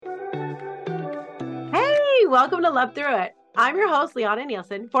welcome to Love Through It. I'm your host, Liana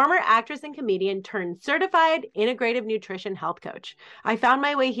Nielsen, former actress and comedian turned certified integrative nutrition health coach. I found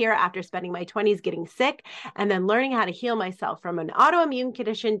my way here after spending my 20s getting sick and then learning how to heal myself from an autoimmune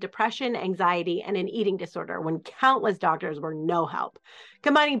condition, depression, anxiety, and an eating disorder when countless doctors were no help.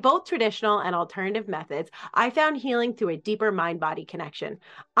 Combining both traditional and alternative methods, I found healing through a deeper mind-body connection.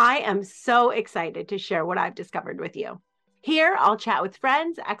 I am so excited to share what I've discovered with you. Here, I'll chat with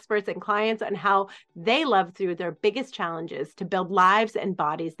friends, experts, and clients on how they love through their biggest challenges to build lives and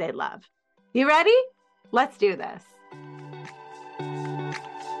bodies they love. You ready? Let's do this.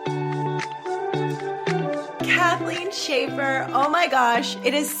 Kathleen Schafer, oh my gosh,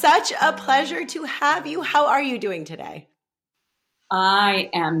 it is such a pleasure to have you. How are you doing today? I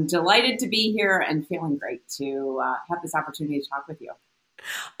am delighted to be here and feeling great to have this opportunity to talk with you.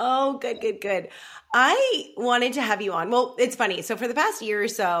 Oh, good. I wanted to have you on. Well, it's funny. So for the past year or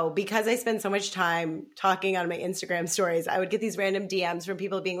so, because I spend so much time talking on my Instagram stories, I would get these random DMs from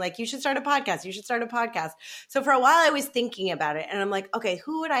people being like, you should start a podcast. You should start a podcast. So for a while I was thinking about it and I'm like, okay,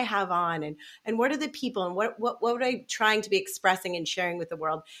 who would I have on? And what are the people and what would I trying to be expressing and sharing with the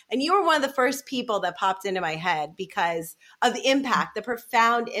world? And you were one of the first people that popped into my head because of the impact, the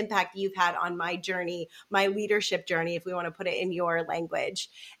profound impact you've had on my journey, my leadership journey, if we want to put it in your language.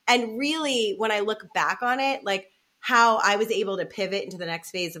 And really, when I look back on it, like how I was able to pivot into the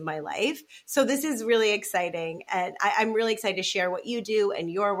next phase of my life. So this is really exciting. And I'm really excited to share what you do and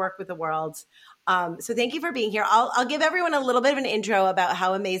your work with the world. So thank you for being here. I'll give everyone a little bit of an intro about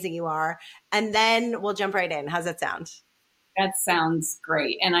how amazing you are, and then we'll jump right in. How's that sound? That sounds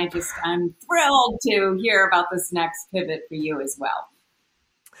great. And I'm thrilled to hear about this next pivot for you as well.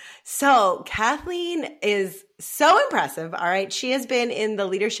 So Kathleen is so impressive. All right. She has been in the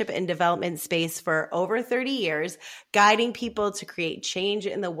leadership and development space for over 30 years, guiding people to create change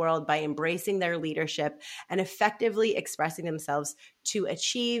in the world by embracing their leadership and effectively expressing themselves to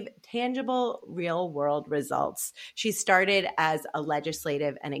achieve tangible real world results. She started as a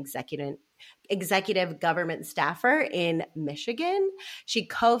legislative and executive government staffer in Michigan. She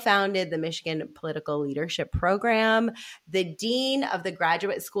co-founded the Michigan Political Leadership Program. The dean of the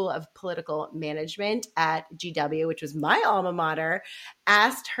Graduate School of Political Management at GW, which was my alma mater,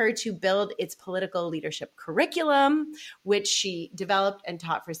 asked her to build its political leadership curriculum, which she developed and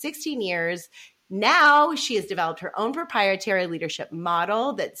taught for 16 years. Now she has developed her own proprietary leadership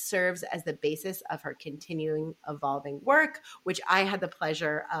model that serves as the basis of her continuing evolving work, which I had the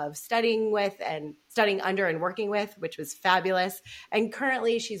pleasure of studying under and working with, which was fabulous. And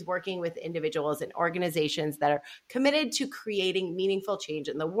currently she's working with individuals and organizations that are committed to creating meaningful change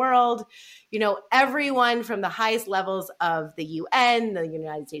in the world. You know, everyone from the highest levels of the UN, the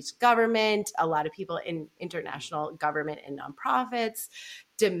United States government, a lot of people in international government and nonprofits,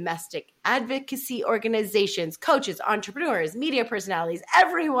 domestic advocacy organizations, coaches, entrepreneurs, media personalities.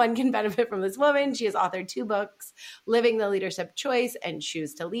 Everyone can benefit from this woman. She has authored 2 books, Living the Leadership Choice and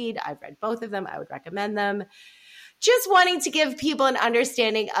Choose to Lead. I've read both of them. I would recommend them. Just wanting to give people an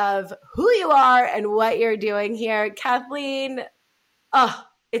understanding of who you are and what you're doing here. Kathleen, oh,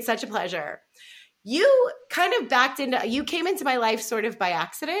 it's such a pleasure. You kind of you came into my life sort of by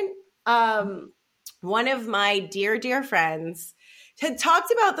accident. One of my dear friends had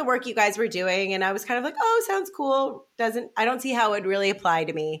talked about the work you guys were doing. And I was kind of like, oh, sounds cool. I don't see how it would really apply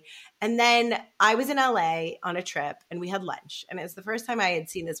to me. And then I was in LA on a trip and we had lunch. And it was the first time I had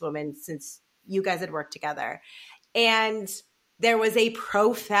seen this woman since you guys had worked together. And there was a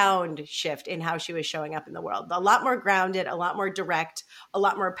profound shift in how she was showing up in the world. A lot more grounded, a lot more direct, a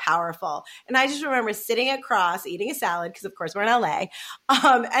lot more powerful. And I just remember sitting across, eating a salad, because of course we're in LA,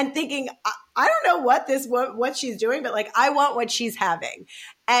 and thinking, I don't know what she's doing, but like, I want what she's having.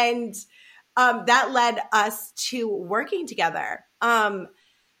 And that led us to working together.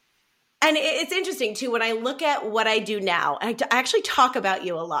 And it's interesting too, when I look at what I do now, I actually talk about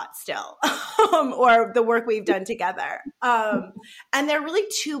you a lot still, or the work we've done together. And there are really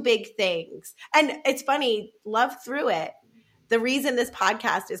 2 big things. And it's funny, Love Through It, the reason this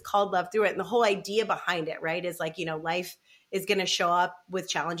podcast is called Love Through It and the whole idea behind it, right, is like, you know, life is going to show up with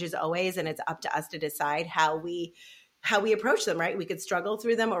challenges always, and it's up to us to decide how we approach them, right? We could struggle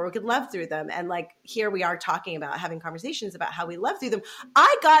through them or we could love through them. And like, here we are talking about having conversations about how we love through them.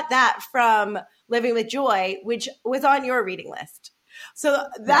 I got that from Living with Joy, which was on your reading list. So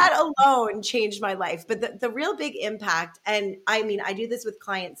that alone changed my life. But the real big impact, and I mean, I do this with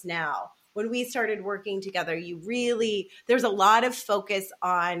clients now. When we started working together, there's a lot of focus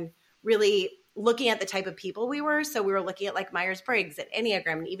on really looking at the type of people we were. So we were looking at like Myers-Briggs and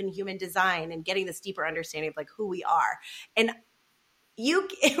Enneagram and even human design and getting this deeper understanding of like who we are. And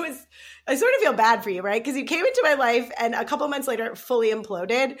I sort of feel bad for you, right? Because you came into my life and a couple months later, it fully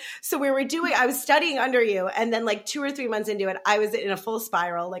imploded. So I was studying under you. And then like 2 or 3 months into it, I was in a full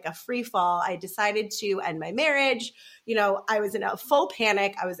spiral, like a free fall. I decided to end my marriage. I was in a full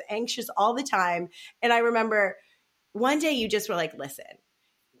panic. I was anxious all the time. And I remember one day you just were like, listen,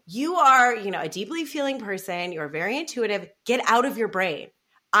 you are, a deeply feeling person. You're very intuitive. Get out of your brain.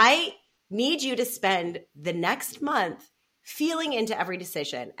 I need you to spend the next month feeling into every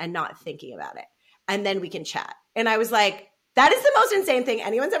decision and not thinking about it. And then we can chat. And I was like, that is the most insane thing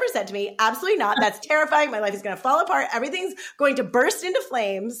anyone's ever said to me. Absolutely not. That's terrifying. My life is going to fall apart. Everything's going to burst into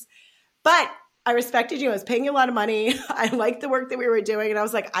flames. But I respected you. I was paying you a lot of money. I liked the work that we were doing. And I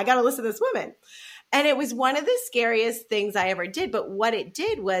was like, I got to listen to this woman. And it was one of the scariest things I ever did. But what it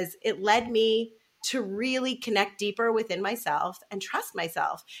did was it led me to really connect deeper within myself and trust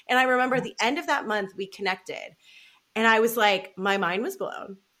myself. And I remember at the end of that month, we connected. And I was like, my mind was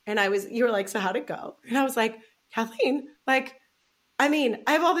blown. And you were like, so how'd it go? And I was like, Kathleen, I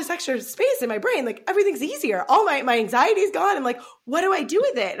have all this extra space in my brain. Like everything's easier. All my anxiety is gone. I'm like, what do I do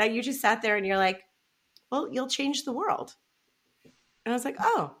with it? And you just sat there and you're like, well, you'll change the world. And I was like,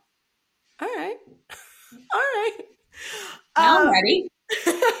 oh, all right. All right. Now I'm ready.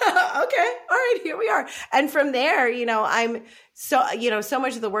 Okay. All right. Here we are. And from there, I'm so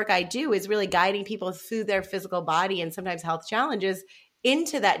much of the work I do is really guiding people through their physical body and sometimes health challenges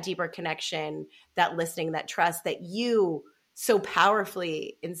into that deeper connection, that listening, that trust that you so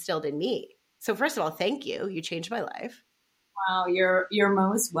powerfully instilled in me. So first of all, thank you. You changed my life. Wow, you're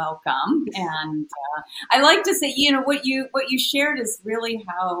most welcome. And I like to say, what you shared is really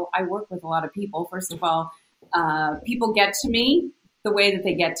how I work with a lot of people. First of all, people get to me the way that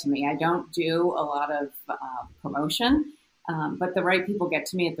they get to me. I don't do a lot of promotion, but the right people get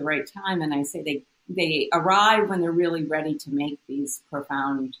to me at the right time. And I say they arrive when they're really ready to make these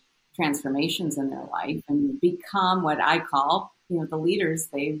profound transformations in their life and become what I call, the leaders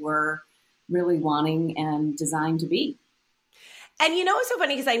they were really wanting and designed to be. And it's so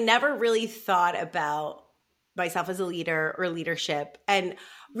funny because I never really thought about myself as a leader or leadership. And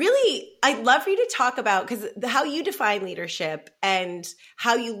really, I'd love for you to talk about, because how you define leadership and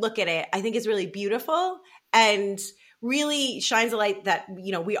how you look at it, I think is really beautiful and really shines a light that,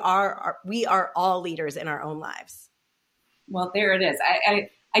 we are all leaders in our own lives. Well, there it is.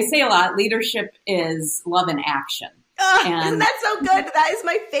 I say a lot, leadership is love in action. And isn't that so good? That is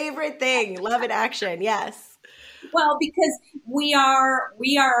my favorite thing. Love in action. Yes. Well, because we are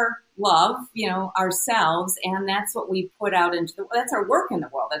love, ourselves, and that's what we put out that's our work in the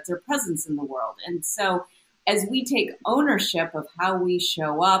world. That's our presence in the world. And so as we take ownership of how we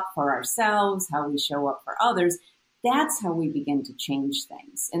show up for ourselves, how we show up for others, that's how we begin to change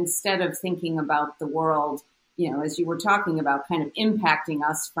things. Instead of thinking about the world, as you were talking about, kind of impacting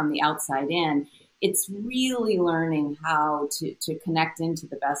us from the outside in, it's really learning how to connect into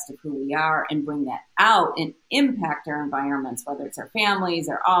the best of who we are and bring that out and impact our environments, whether it's our families,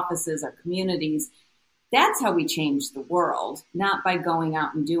 our offices, our communities. That's how we change the world, not by going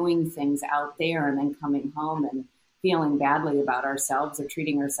out and doing things out there and then coming home and feeling badly about ourselves or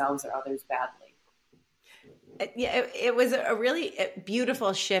treating ourselves or others badly. Yeah, it was a really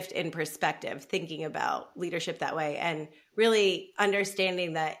beautiful shift in perspective, thinking about leadership that way and really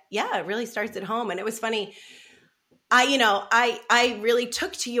understanding that, it really starts at home. And it was funny. I really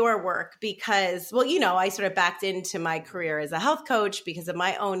took to your work because, I sort of backed into my career as a health coach because of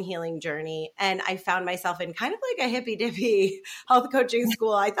my own healing journey. And I found myself in kind of like a hippy dippy health coaching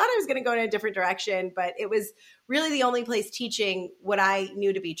school. I thought I was going to go in a different direction, but it was really the only place teaching what I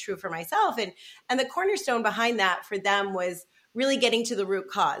knew to be true for myself. And the cornerstone behind that for them was really getting to the root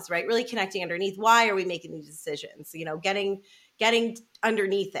cause, right? Really connecting underneath. Why are we making these decisions? Getting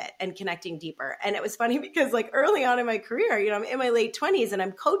underneath it and connecting deeper. And it was funny because early on in my career, I'm in my late 20s and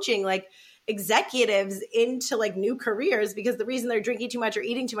I'm coaching executives into new careers because the reason they're drinking too much or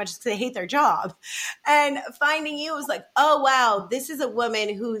eating too much is because they hate their job. And finding you was oh, wow, this is a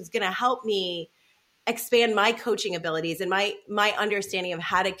woman who's going to help me expand my coaching abilities and my understanding of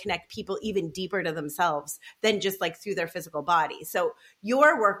how to connect people even deeper to themselves than just through their physical body. So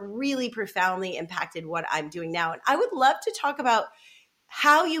your work really profoundly impacted what I'm doing now. And I would love to talk about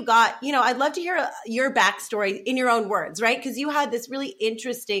how you got, I'd love to hear your backstory in your own words, right? Because you had this really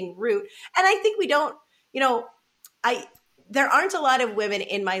interesting route. And I think we don't, there aren't a lot of women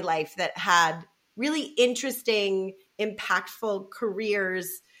in my life that had really interesting, impactful careers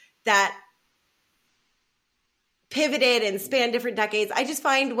that pivoted and spanned different decades. I just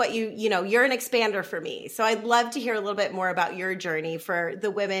find what you're an expander for me. So I'd love to hear a little bit more about your journey for the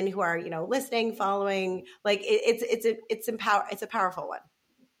women who are, listening, following. Like it's a powerful one.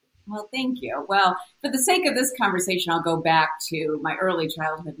 Well, thank you. Well, for the sake of this conversation, I'll go back to my early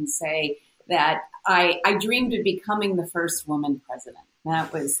childhood and say that I dreamed of becoming the first woman president.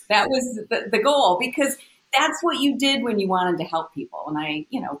 That was the goal, because that's what you did when you wanted to help people. And I,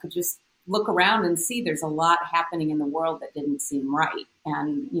 could just look around and see there's a lot happening in the world that didn't seem right.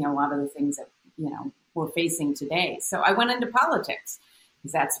 And, a lot of the things that, we're facing today. So I went into politics,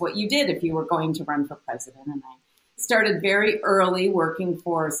 because that's what you did if you were going to run for president. And I started very early working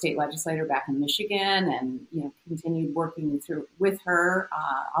for a state legislator back in Michigan, and continued working with her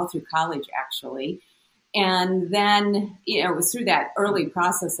all through college, actually. And then it was through that early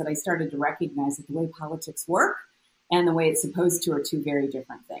process that I started to recognize that the way politics work and the way it's supposed to are two very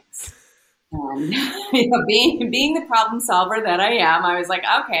different things. And being the problem solver that I am, I was like,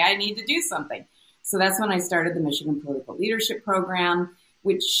 okay, I need to do something. So that's when I started the Michigan Political Leadership Program,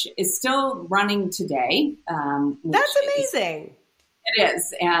 which is still running today. That's amazing. It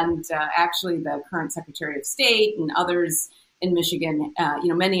is. And actually the current Secretary of State and others in Michigan,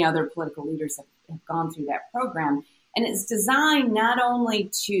 many other political leaders have gone through that program. And it's designed not only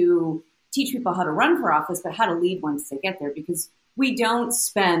to teach people how to run for office, but how to lead once they get there, because we don't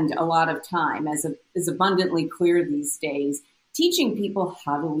spend a lot of time, as is abundantly clear these days, teaching people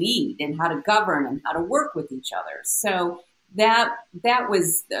how to lead and how to govern and how to work with each other. So that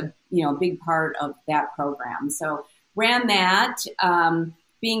was a big part of that program. So ran that.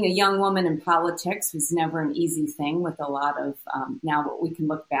 Being a young woman in politics was never an easy thing, with a lot of now what we can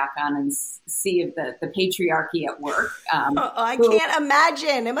look back on and see of the patriarchy at work. I can't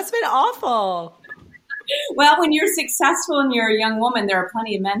imagine. It must have been awful. Well, when you're successful and you're a young woman, there are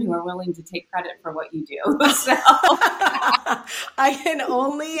plenty of men who are willing to take credit for what you do. So I can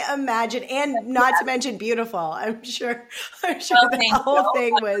only imagine, and not to mention beautiful. I'm sure the whole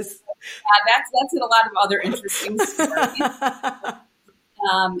thing was. That's in a lot of other interesting stories.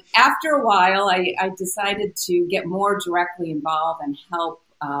 After a while, I decided to get more directly involved and help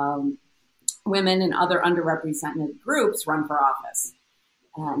women and other underrepresented groups run for office.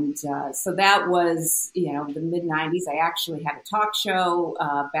 And so that was, the mid-'90s. I actually had a talk show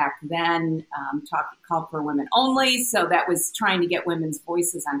back then, called For Women Only. So that was trying to get women's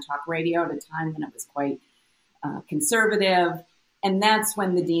voices on talk radio at a time when it was quite conservative. And that's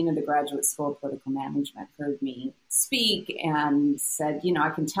when the dean of the Graduate School of Political Management heard me speak and said, I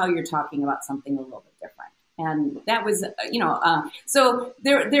can tell you're talking about something a little bit different. And that was, so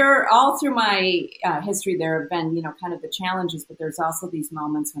there all through my history, there have been, kind of the challenges, but there's also these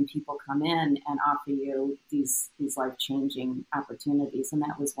moments when people come in and offer you these life-changing opportunities. And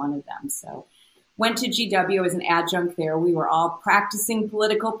that was one of them. So went to GW as an adjunct there. We were all practicing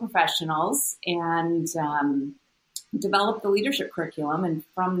political professionals, and developed the leadership curriculum. And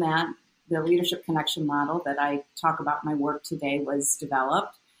from that, the leadership connection model that I talk about in my work today was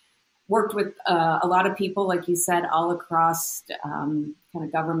developed. Worked with a lot of people, like you said, all across kind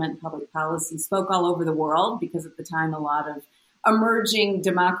of government, public policy, spoke all over the world, because at the time a lot of emerging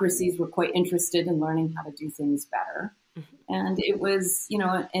democracies were quite interested in learning how to do things better. Mm-hmm. And it was,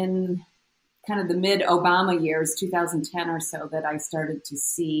 in kind of the mid-Obama years, 2010 or so, that I started to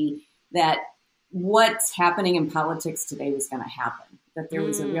see that what's happening in politics today was going to happen, that there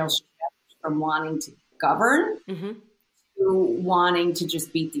was a real shift from wanting to govern mm-hmm. to wanting to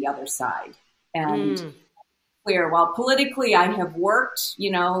just beat the other side. And clear, while politically I have worked,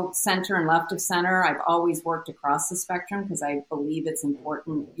 center and left of center, I've always worked across the spectrum, because I believe it's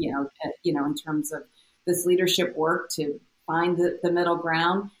important, in terms of this leadership work, to find the middle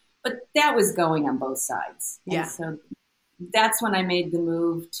ground. But that was going on both sides. Yeah. And so that's when I made the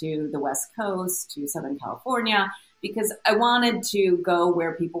move to the West Coast, to Southern California, because I wanted to go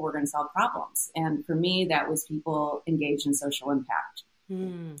where people were going to solve problems. And for me, that was people engaged in social impact.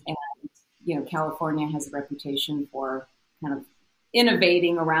 And, California has a reputation for kind of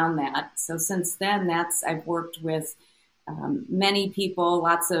innovating around that. So since then, I've worked with many people,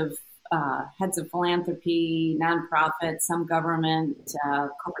 lots of heads of philanthropy, nonprofit, some government,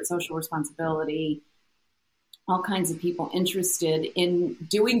 corporate social responsibility, all kinds of people interested in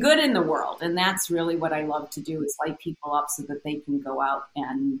doing good in the world. And that's really what I love to do, is light people up so that they can go out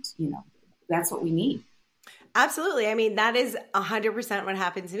and, that's what we need. Absolutely. I mean, that is 100% what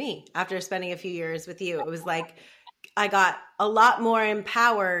happened to me after spending a few years with you. It was like, I got a lot more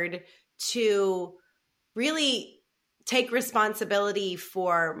empowered to really take responsibility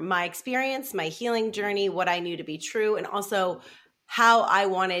for my experience, my healing journey, what I knew to be true, and also how I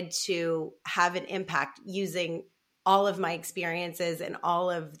wanted to have an impact using all of my experiences and all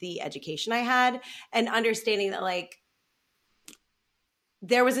of the education I had, and understanding that like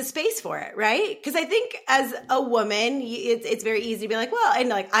there was a space for it, right? Because I think as a woman, it's very easy to be like, well, and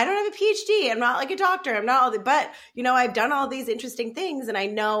like, I don't have a PhD. I'm not like a doctor. I'm not all that, but you know, I've done all these interesting things, and I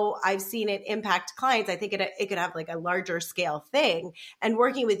know I've seen it impact clients. I think it could have like a larger scale thing. And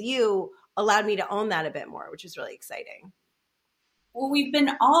working with you allowed me to own that a bit more, which is really exciting. Well, we've been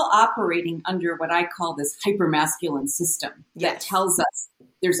all operating under what I call this hypermasculine system that tells us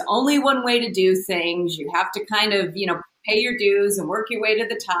there's only one way to do things. You have to kind of, pay your dues and work your way to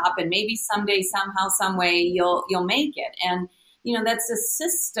the top, and maybe someday, somehow, some way you'll make it. And, that's a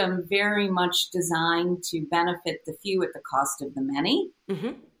system very much designed to benefit the few at the cost of the many.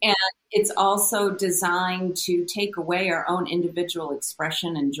 Mm-hmm. And it's also designed to take away our own individual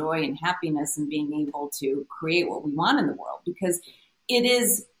expression and joy and happiness and being able to create what we want in the world, because it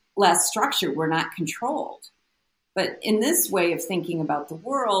is less structured. We're not controlled. But in this way of thinking about the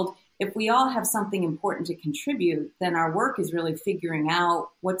world, if we all have something important to contribute, then our work is really figuring out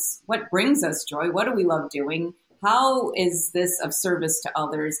what brings us joy. What do we love doing? How is this of service to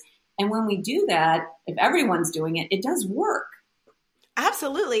others? And when we do that, if everyone's doing it, it does work.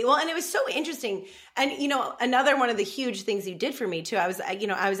 Absolutely. Well, and it was so interesting. And, another one of the huge things you did for me too, I was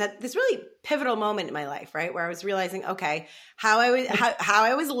at this really pivotal moment in my life, right? Where I was realizing, okay, how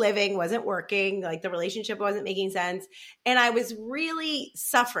I was living wasn't working. Like the relationship wasn't making sense. And I was really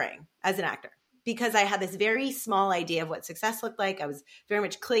suffering as an actor because I had this very small idea of what success looked like. I was very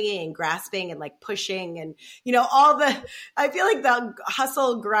much clinging and grasping and like pushing and, I feel like the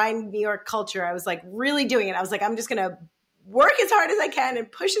hustle grind New York culture, I was like really doing it. I was like, I'm just going to work as hard as I can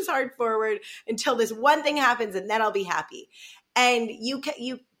and push as hard forward until this one thing happens, and then I'll be happy. And you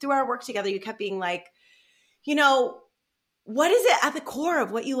through our work together, you kept being like, what is it at the core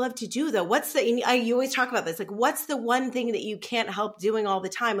of what you love to do though? You always talk about this, like, what's the one thing that you can't help doing all the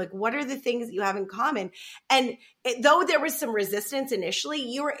time? Like, what are the things that you have in common? And though there was some resistance initially,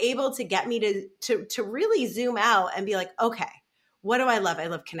 you were able to get me to really zoom out and be like, okay, what do I love? I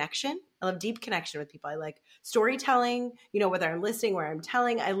love connection. I love deep connection with people. I like storytelling, whether I'm listening, where I'm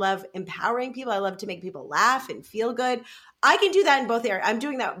telling. I love empowering people. I love to make people laugh and feel good. I can do that in both areas. I'm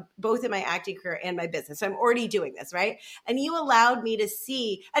doing that both in my acting career and my business. So I'm already doing this, right? And you allowed me to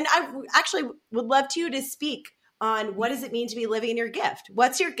see, and I actually would love you to speak on what does it mean to be living in your gift?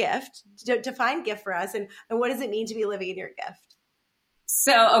 What's your gift? Define gift for us. And what does it mean to be living in your gift?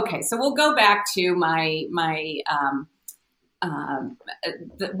 So we'll go back to my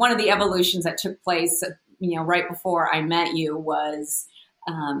one of the evolutions that took place, right before I met you was,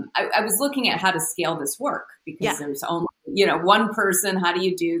 I was looking at how to scale this work because there's only, one person, how do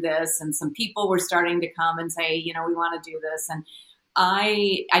you do this? And some people were starting to come and say, we want to do this. And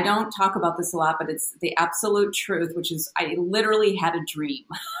I don't talk about this a lot, but it's the absolute truth, which is I literally had a dream.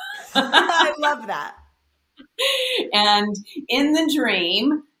 I love that. And in the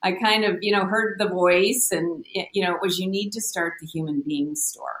dream, I kind of, heard the voice and, it was, you need to start the human being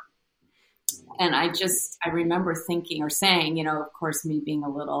store. And I remember thinking or saying, of course, me being a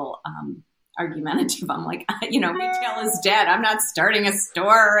little argumentative, I'm like, retail is dead. I'm not starting a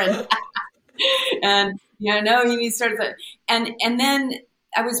store. And no, you need to start that. And then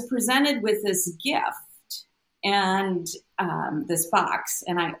I was presented with this gift and this box,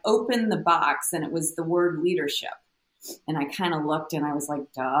 and I opened the box, and it was the word leadership. And I kind of looked and I was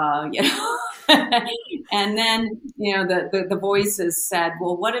like, duh, and then, the voices said,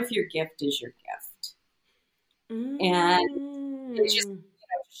 well, what if your gift is your gift? And it just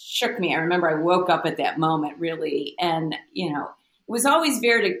shook me. I remember I woke up at that moment really. And, it was always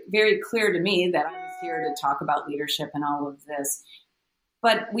very, very clear to me that I was here to talk about leadership and all of this.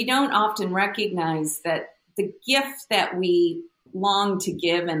 But we don't often recognize that the gift that we long to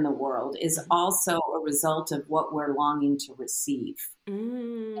give in the world is also a result of what we're longing to receive.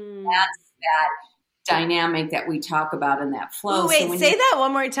 And that's that dynamic that we talk about in that flow. Ooh, wait, so say that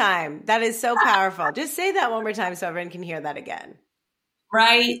one more time. That is so powerful. Just say that one more time so everyone can hear that again.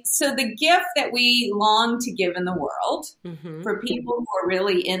 Right. So the gift that we long to give in the world for people who are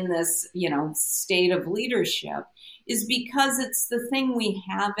really in this, state of leadership is because it's the thing we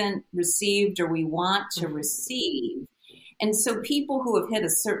haven't received or we want to receive. And so people who have hit a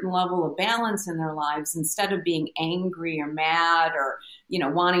certain level of balance in their lives, instead of being angry or mad or,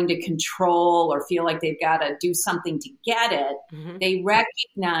 wanting to control or feel like they've got to do something to get it, they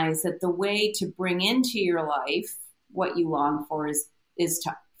recognize that the way to bring into your life what you long for is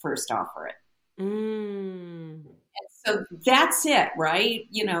to first offer it. And so that's it, right?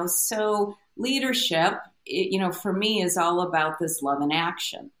 So leadership, for me is all about this love in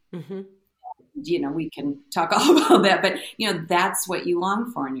action. we can talk all about that, but that's what you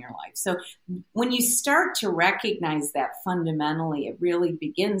long for in your life. So when you start to recognize that fundamentally, it really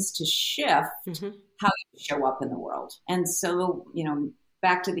begins to shift how you show up in the world. And so,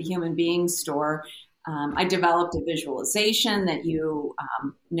 back to the human being store, I developed a visualization that you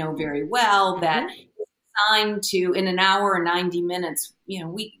know very well that is designed to, in an hour or 90 minutes,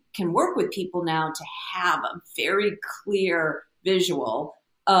 we can work with people now to have a very clear visual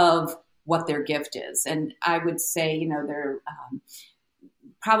of what their gift is. And I would say, there are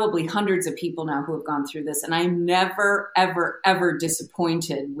probably hundreds of people now who have gone through this. And I'm never, ever, ever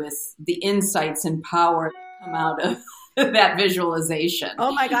disappointed with the insights and power that come out of that visualization.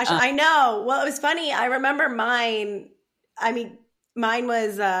 Oh my gosh, I know. Well, it was funny. I remember mine. I mean, mine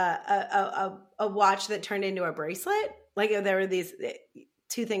was a watch that turned into a bracelet. Like there were these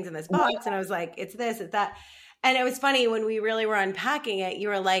two things in this box, and I was like, it's this, it's that. And it was funny when we really were unpacking it, you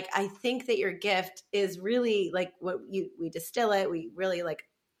were like, I think that your gift is really like we distill it. We really like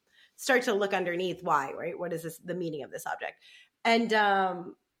start to look underneath why, right? What is the meaning of this object? And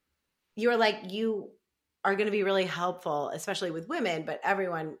you were like, you are going to be really helpful, especially with women, but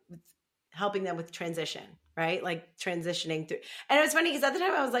everyone, helping them with transition, right? Like transitioning through. And it was funny because at the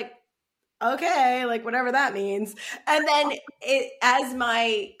time I was like, okay, like whatever that means. And then as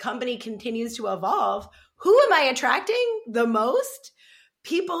my company continues to evolve, who am I attracting the most?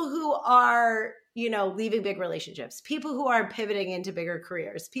 People who are, leaving big relationships, people who are pivoting into bigger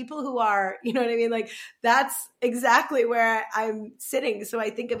careers, people who are, you know what I mean? Like that's exactly where I'm sitting. So I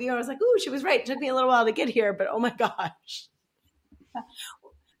think of you, I was like, ooh, she was right. It took me a little while to get here, but oh my gosh.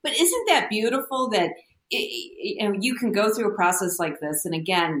 But isn't that beautiful that you can go through a process like this? And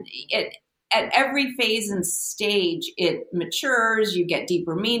again, at every phase and stage, it matures, you get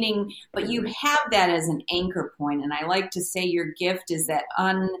deeper meaning, but you have that as an anchor point. And I like to say your gift is that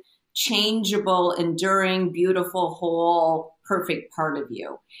unchangeable, enduring, beautiful, whole, perfect part of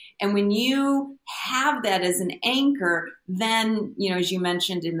you. And when you have that as an anchor, then, as you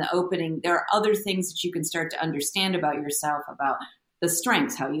mentioned in the opening, there are other things that you can start to understand about yourself, about the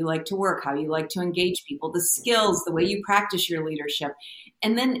strengths, how you like to work, how you like to engage people, the skills, the way you practice your leadership.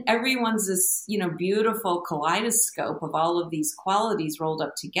 And then everyone's this, beautiful kaleidoscope of all of these qualities rolled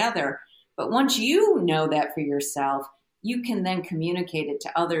up together. But once you know that for yourself, you can then communicate it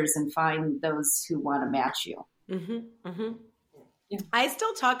to others and find those who want to match you. Mm-hmm, mm-hmm. Yeah. I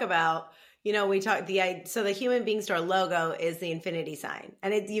still talk about, so the Human Being Store logo is the infinity sign.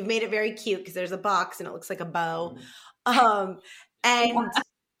 And you've made it very cute because there's a box and it looks like a bow. And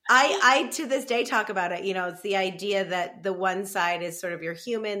I to this day talk about it, it's the idea that the one side is sort of your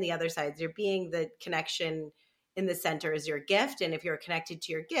human, the other side is your being, the connection in the center is your gift. And if you're connected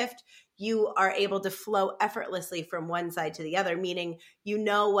to your gift, you are able to flow effortlessly from one side to the other, meaning you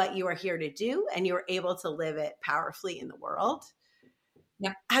know what you are here to do and you're able to live it powerfully in the world.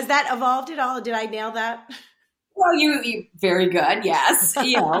 Yeah. Has that evolved at all? Did I nail that? Well, you very good. Yes.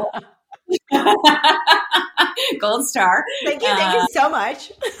 Gold star. Thank you so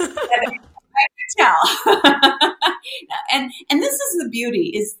much. I can tell. and this is the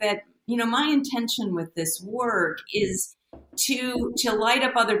beauty is that, my intention with this work is to light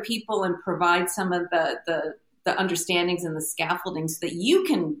up other people and provide some of the understandings and the scaffolding so that you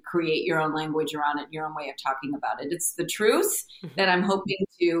can create your own language around it, your own way of talking about it. It's the truth that I'm hoping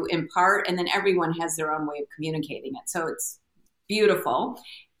to impart, and then everyone has their own way of communicating it. So it's beautiful.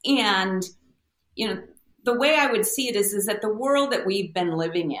 And, the way I would see it is that the world that we've been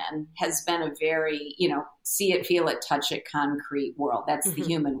living in has been a very, see it, feel it, touch it, concrete world. That's the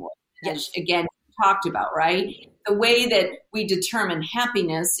human world. Yes. Again, talked about, right? The way that we determine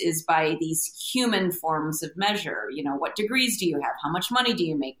happiness is by these human forms of measure. What degrees do you have? How much money do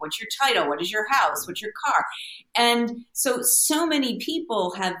you make? What's your title? What is your house? What's your car? And so many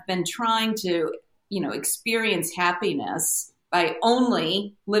people have been trying to, experience happiness by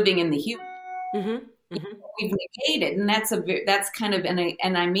only living in the human. Mm-hmm. Mm-hmm. We've negated, and that's kind of,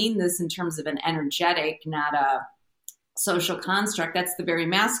 and I mean this in terms of an energetic, not a social construct. That's the very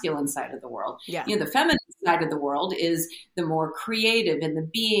masculine side of the world. Yeah. The feminine side of the world is the more creative and the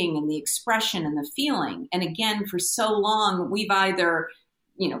being and the expression and the feeling. And again, for so long, we've either,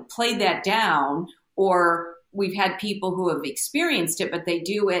 played that down, or we've had people who have experienced it, but they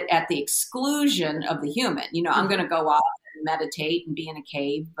do it at the exclusion of the human. I'm going to go off and meditate and be in a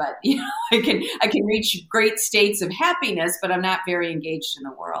cave, but I can reach great states of happiness, but I'm not very engaged in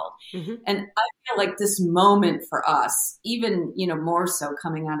the world. Mm-hmm. And I feel like this moment for us, even more so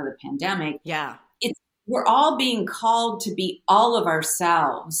coming out of the pandemic, we're all being called to be all of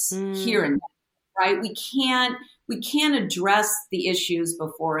ourselves here and now, right? we can't address the issues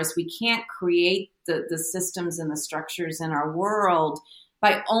before us. We can't create the systems and the structures in our world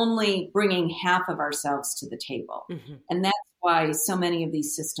by only bringing half of ourselves to the table. Mm-hmm. And that's why so many of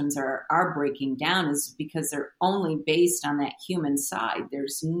these systems are breaking down, is because they're only based on that human side.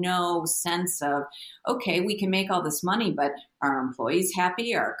 There's no sense of, okay, we can make all this money, but are our employees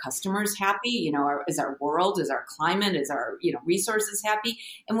happy? Are our customers happy? Is our world, is our climate, is our, resources happy?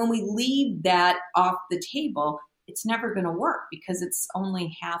 And when we leave that off the table, it's never going to work because it's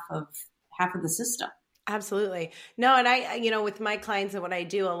only half of the system. Absolutely. No. And I, with my clients and what I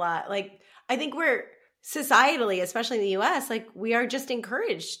do a lot, like, I think we're societally, especially in the US, like we are just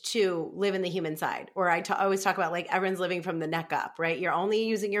encouraged to live in the human side. Or I always talk about like everyone's living from the neck up, right? You're only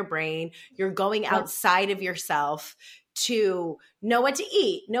using your brain. You're going outside of yourself to know what to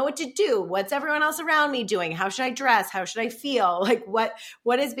eat, know what to do. What's everyone else around me doing? How should I dress? How should I feel? Like what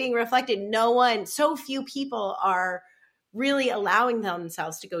is being reflected? So few people are really allowing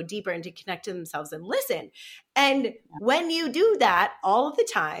themselves to go deeper and to connect to themselves and listen. And when you do that all of the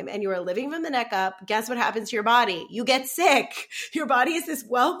time and you are living from the neck up, guess what happens to your body? You get sick. Your body is this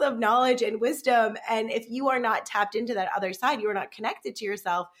wealth of knowledge and wisdom. And if you are not tapped into that other side, you are not connected to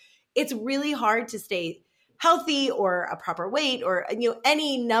yourself, it's really hard to stay healthy or a proper weight or,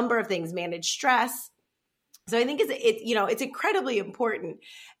 any number of things, manage stress. So I think it's incredibly important.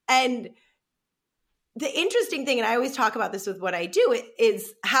 And the interesting thing, and I always talk about this with what I do,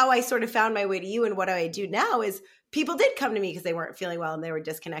 is how I sort of found my way to you and what I do now is people did come to me because they weren't feeling well and they were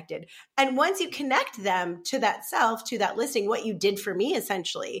disconnected. And once you connect them to that self, to that listening, what you did for me,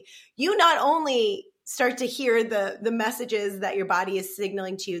 essentially, you not only start to hear the messages that your body is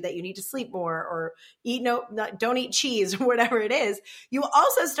signaling to you that you need to sleep more or don't eat cheese or whatever it is, you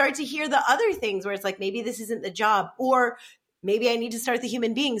also start to hear the other things where it's like, maybe this isn't the job, or maybe I need to start the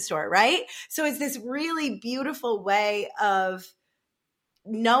human being store, right? So it's this really beautiful way of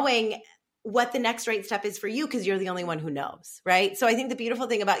knowing what the next right step is for you because you're the only one who knows, right? So I think the beautiful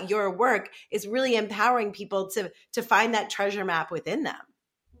thing about your work is really empowering people to find that treasure map within them.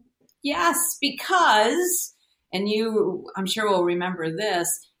 Yes, because, and you, I'm sure will remember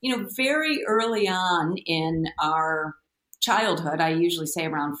this, very early on in our childhood, I usually say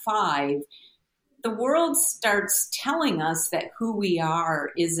around 5, the world starts telling us that who we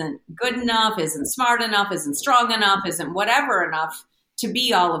are isn't good enough, isn't smart enough, isn't strong enough, isn't whatever enough to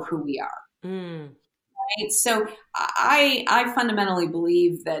be all of who we are. Mm. Right? So I fundamentally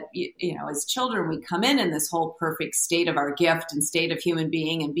believe that, as children, we come in this whole perfect state of our gift and state of human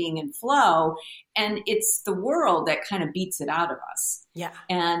being and being in flow. And it's the world that kind of beats it out of us. Yeah.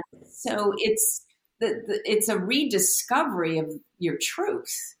 And so it's a rediscovery of your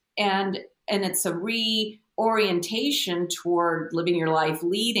truth. And it's a reorientation toward living your life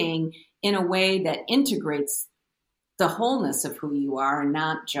leading in a way that integrates the wholeness of who you are and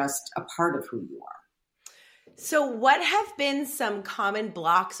not just a part of who you are. So what have been some common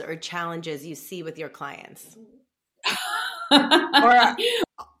blocks or challenges you see with your clients? So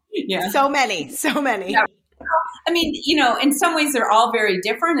many. Yeah. I mean, in some ways they're all very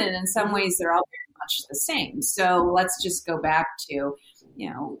different, and in some ways they're all very much the same. So let's just go back to,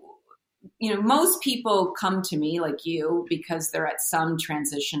 most people come to me like you because they're at some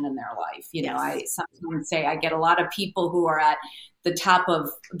transition in their life. I sometimes say I get a lot of people who are at the top of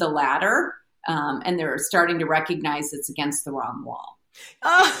the ladder, and they're starting to recognize it's against the wrong wall.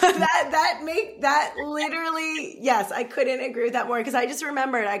 Oh, that literally, yes, I couldn't agree with that more, because I just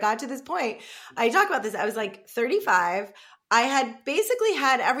remembered I got to this point. I talk about this. I was like 35. I had basically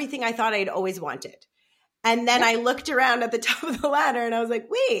had everything I thought I'd always wanted. And then I looked around at the top of the ladder and I was like,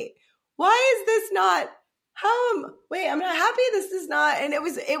 wait, why is this not I'm not happy. This is not. And it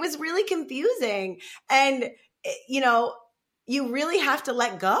was really confusing. And, you really have to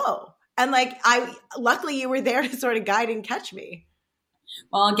let go. And luckily you were there to sort of guide and catch me.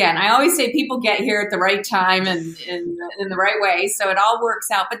 Well, again, I always say people get here at the right time and in the right way. So it all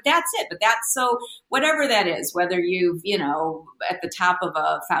works out, but that's it. But so whatever that is, whether you've, at the top of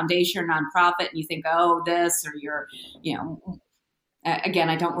a foundation or nonprofit and you think, oh, this, or you're, again,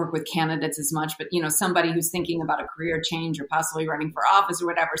 I don't work with candidates as much, but, somebody who's thinking about a career change or possibly running for office or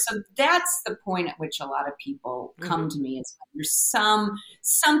whatever. So that's the point at which a lot of people come to me, is when there's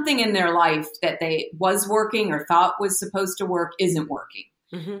something in their life that they was working or thought was supposed to work isn't working.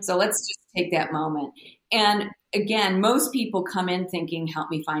 Mm-hmm. So let's just take that moment. And again, most people come in thinking, help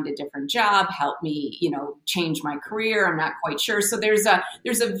me find a different job, help me, change my career. I'm not quite sure. So there's a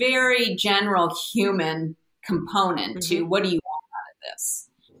very general human component to what do you want out of this?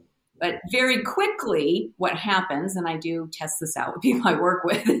 But very quickly, what happens, and I do test this out with people I work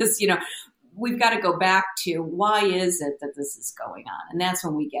with, is, we've got to go back to why is it that this is going on? And that's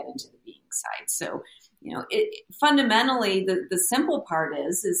when we get into the being side. So, fundamentally, the simple part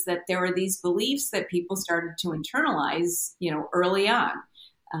is that there are these beliefs that people started to internalize, early on.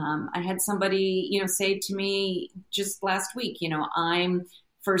 I had somebody, say to me just last week, I'm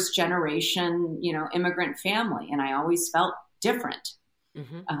first generation, immigrant family, and I always felt different.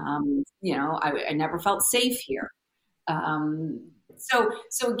 Mm-hmm. I never felt safe here. So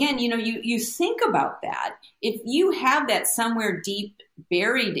again, you think about that. If you have that somewhere deep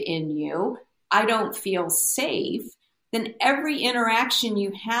buried in you, I don't feel safe, then every interaction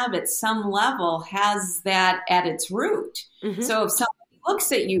you have at some level has that at its root. Mm-hmm. So if somebody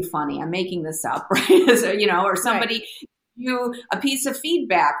looks at you funny, I'm making this up, right? So, or somebody right. You a piece of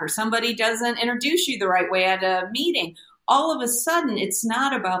feedback, or somebody doesn't introduce you the right way at a meeting, all of a sudden it's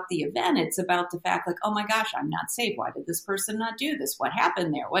not about the event. It's about the fact like, oh my gosh, I'm not safe. Why did this person not do this? What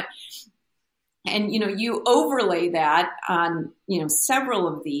happened there? And, you overlay that on, several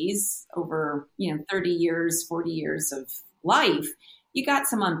of these over, 30 years, 40 years of life, you got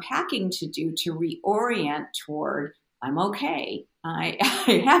some unpacking to do to reorient toward, I'm okay. I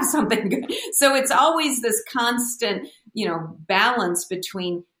have something good. So it's always this constant, balance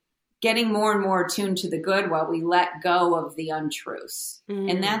between getting more and more attuned to the good while we let go of the untruths.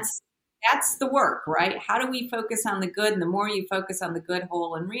 Mm. And that's the work, right? How do we focus on the good? And the more you focus on the good,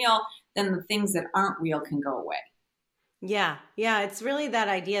 whole, and real, then the things that aren't real can go away. Yeah. Yeah. It's really that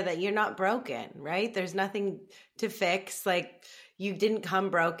idea that you're not broken, right? There's nothing to fix. Like, you didn't come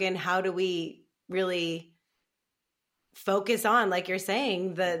broken. How do we really focus on, like you're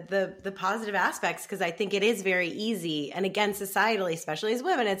saying, the positive aspects? Because I think it is very easy. And again, societally, especially as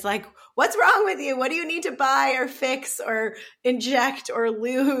women, it's like, what's wrong with you? What do you need to buy or fix or inject or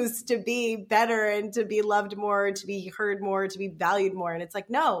lose to be better and to be loved more, to be heard more, to be valued more? And it's like,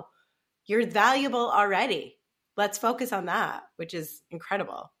 no, you're valuable already. Let's focus on that, which is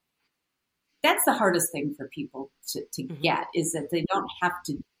incredible. That's the hardest thing for people to mm-hmm. get, is that they don't have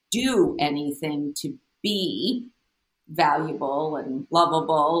to do anything to be valuable and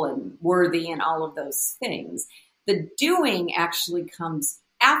lovable and worthy and all of those things. The doing actually comes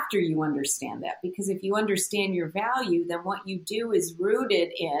after you understand that, because if you understand your value, then what you do is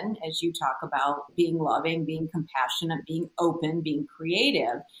rooted in, as you talk about, being loving, being compassionate, being open, being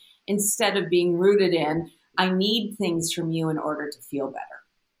creative, instead of being rooted in, I need things from you in order to feel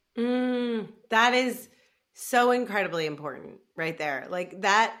better. That is so incredibly important right there. Like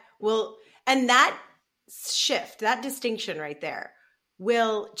that will, and that shift, that distinction right there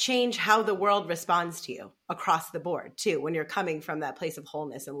will change how the world responds to you across the board too, when you're coming from that place of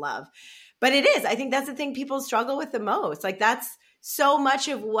wholeness and love. But it is, I think that's the thing people struggle with the most. Like, that's so much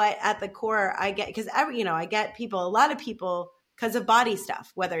of what at the core I get, because I get people, a lot of people, because of body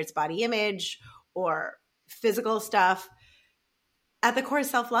stuff, whether it's body image or physical stuff, at the core is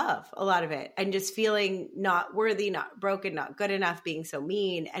self-love, a lot of it, and just feeling not worthy, not broken, not good enough, being so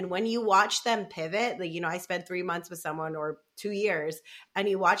mean. And when you watch them pivot, like, I spent 3 months with someone, or 2 years, and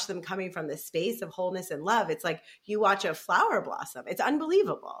you watch them coming from this space of wholeness and love, it's like you watch a flower blossom. It's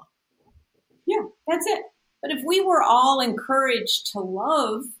unbelievable. Yeah, that's it. But if we were all encouraged to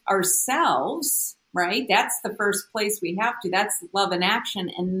love ourselves, right? That's the first place we have to. That's love in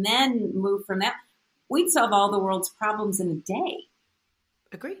action. And then move from that. We'd solve all the world's problems in a day.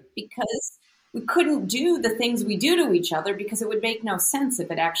 Agreed. Because we couldn't do the things we do to each other, because it would make no sense if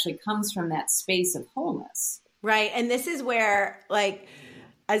it actually comes from that space of wholeness. Right. And this is where, like,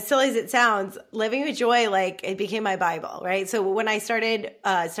 as silly as it sounds, living with joy, like, it became my Bible, right? So when I started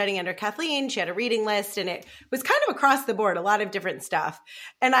studying under Kathleen, she had a reading list, and it was kind of across the board, a lot of different stuff.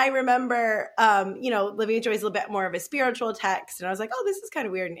 And I remember, living with joy is a little bit more of a spiritual text. And I was like, oh, this is kind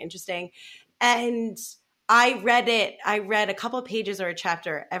of weird and interesting. And I read a couple of pages or a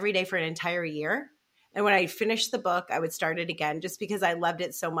chapter every day for an entire year. And when I finished the book, I would start it again, just because I loved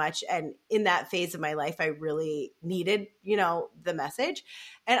it so much. And in that phase of my life, I really needed, the message.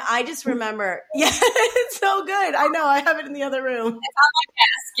 And I just remember, yeah, it's so good. I know, I have it in the other room. It's on my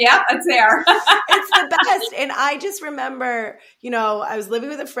desk. Yep, it's there. It's the best. And I just remember, I was living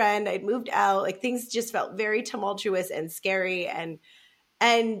with a friend. I'd moved out. Like, things just felt very tumultuous and scary, and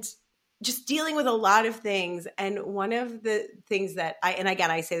just dealing with a lot of things. And one of the things that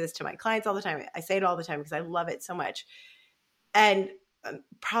I say this to my clients all the time. I say it all the time because I love it so much. And I'm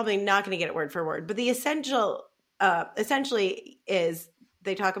probably not going to get it word for word, but the essentially is,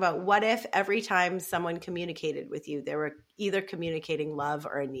 they talk about, what if every time someone communicated with you, they were either communicating love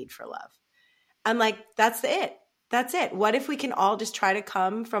or a need for love? I'm like, that's it. That's it. What if we can all just try to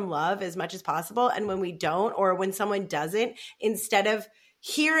come from love as much as possible? And when we don't, or when someone doesn't, instead of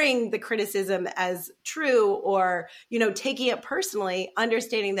hearing the criticism as true or, taking it personally,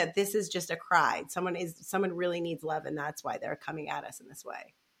 understanding that this is just a cry. Someone really needs love, and that's why they're coming at us in this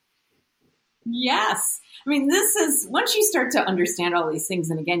way. Yes. I mean, this is, once you start to understand all these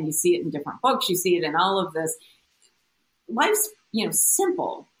things, and again, you see it in different books, you see it in all of this, life's,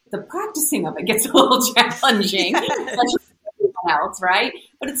 simple. The practicing of it gets a little challenging, else, right?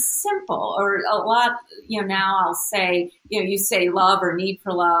 But it's simple. Or a lot, now I'll say, you say love or need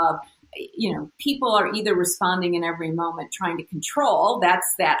for love. People are either responding in every moment trying to control,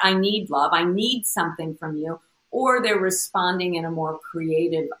 that's that I need love, I need something from you, or they're responding in a more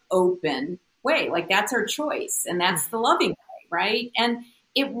creative, open way. Like that's our choice. And that's the loving way, right? And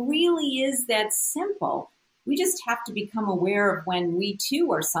it really is that simple. We just have to become aware of when we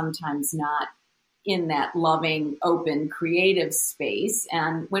too are sometimes not in that loving, open, creative space.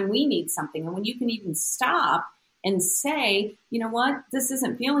 And when we need something, and when you can even stop and say, you know what, this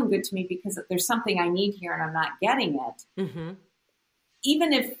isn't feeling good to me because there's something I need here and I'm not getting it. Mm-hmm.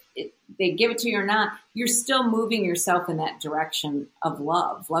 Even if they give it to you or not, you're still moving yourself in that direction of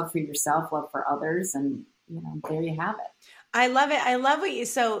love for yourself, love for others. And, there you have it. I love it. I love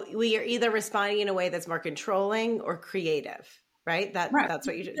so we are either responding in a way that's more controlling or creative. Right? That's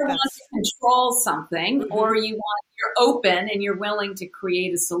what you want to control something, mm-hmm. or you're open and you're willing to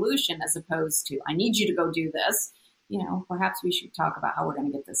create a solution as opposed to, I need you to go do this. Perhaps we should talk about how we're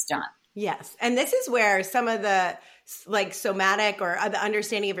going to get this done. Yes. And this is where some of the somatic or the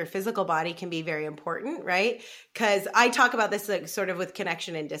understanding of your physical body can be very important, right? Because I talk about this sort of with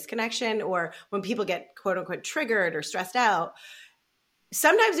connection and disconnection, or when people get quote unquote triggered or stressed out.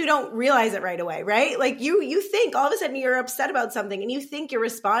 Sometimes we don't realize it right away, right? Like you think all of a sudden you're upset about something and you think you're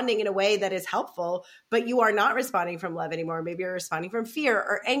responding in a way that is helpful, but you are not responding from love anymore. Maybe you're responding from fear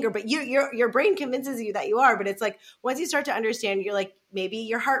or anger, but your brain convinces you that you are. But it's like, once you start to understand, you're like, maybe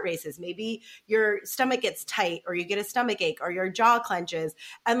your heart races, maybe your stomach gets tight, or you get a stomach ache, or your jaw clenches.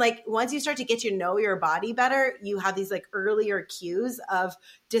 And like, once you start to get to know your body better, you have these like earlier cues of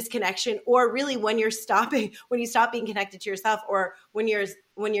disconnection, or really when you stop being connected to yourself, or when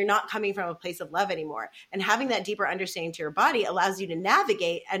you're not coming from a place of love anymore. And having that deeper understanding to your body allows you to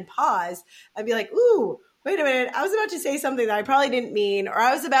navigate and pause and be like, ooh, wait a minute, I was about to say something that I probably didn't mean, or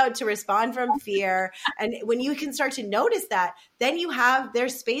I was about to respond from fear. And when you can start to notice that, then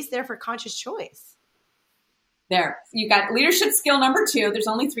there's space there for conscious choice. There, you got leadership skill number 2. There's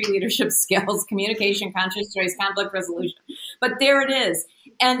only 3 leadership skills: communication, conscious choice, conflict resolution. But there it is.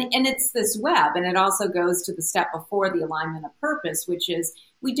 And it's this web. And it also goes to the step before the alignment of purpose, which is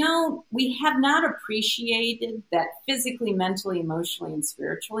we have not appreciated that physically, mentally, emotionally, and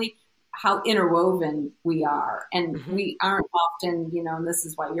spiritually, how interwoven we are. And mm-hmm. we aren't often, and this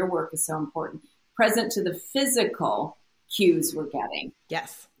is why your work is so important, present to the physical cues we're getting.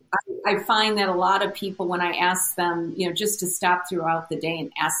 Yes. I find that a lot of people, when I ask them, just to stop throughout the day and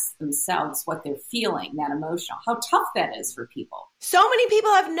ask themselves what they're feeling, that emotional, how tough that is for people. So many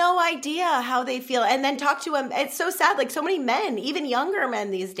people have no idea how they feel, and then talk to them. It's so sad. Like so many men, even younger men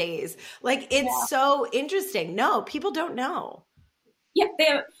these days, like it's so interesting. No, people don't know. Yeah.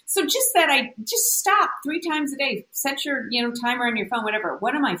 So just stop 3 times a day, set your, timer on your phone, whatever.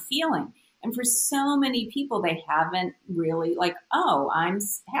 What am I feeling? And for so many people, they haven't really like, oh, I'm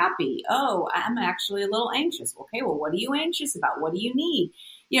happy. Oh, I'm actually a little anxious. Okay, well, what are you anxious about? What do you need?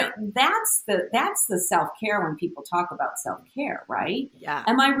 That's the self-care when people talk about self-care, right? Yeah.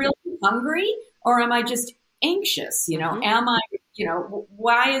 Am I really hungry, or am I just anxious? Mm-hmm. Am I,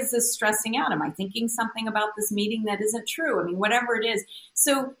 why is this stressing out? Am I thinking something about this meeting that isn't true? I mean, whatever it is.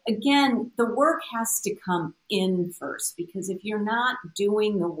 So again, the work has to come in first, because if you're not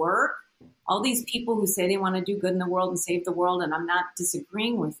doing the work, all these people who say they want to do good in the world and save the world, and I'm not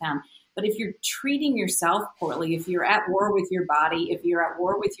disagreeing with them, but if you're treating yourself poorly, if you're at war with your body, if you're at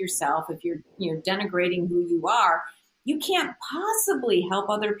war with yourself, if you're denigrating who you are, you can't possibly help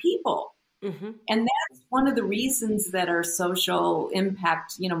other people. Mm-hmm. And that's one of the reasons that our social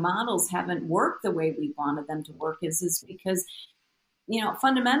impact, models haven't worked the way we wanted them to work is because,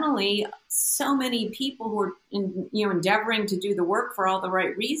 fundamentally, so many people who are endeavoring to do the work for all the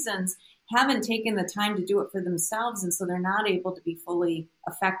right reasons haven't taken the time to do it for themselves. And so they're not able to be fully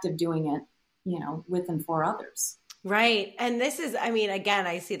effective doing it, with and for others. Right. And this is, again,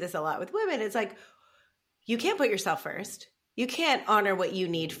 I see this a lot with women. It's like, you can't put yourself first. You can't honor what you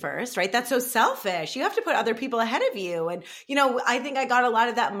need first, right? That's so selfish. You have to put other people ahead of you. And, I think I got a lot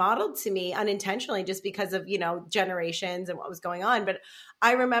of that modeled to me unintentionally just because of, generations and what was going on. But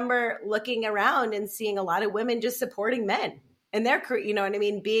I remember looking around and seeing a lot of women just supporting men. in their career, you know what I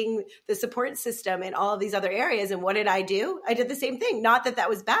mean? Being the support system in all of these other areas. And what did I do? I did the same thing. Not that that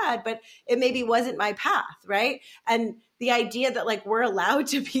was bad, but it maybe wasn't my path, right? And the idea that like we're allowed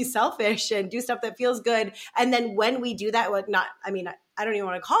to be selfish and do stuff that feels good. And then when we do that, like I don't even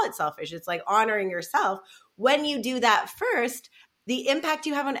want to call it selfish. It's like honoring yourself. When you do that first, the impact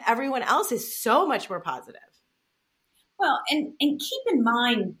you have on everyone else is so much more positive. Well, and keep in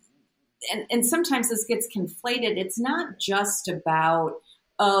mind, and sometimes this gets conflated, it's not just about,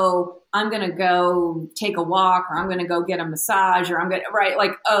 oh, I'm going to go take a walk, or I'm going to go get a massage, or I'm going to, right?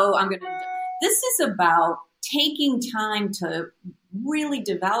 Like, oh, this is about taking time to really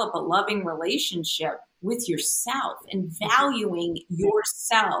develop a loving relationship with yourself and valuing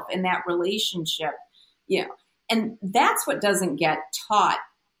yourself in that relationship, you know, and that's what doesn't get taught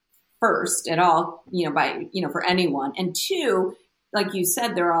first at all, for anyone. And two, like you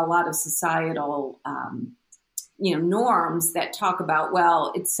said, there are a lot of societal, norms that talk about,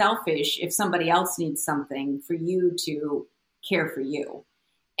 well, it's selfish if somebody else needs something for you to care for you.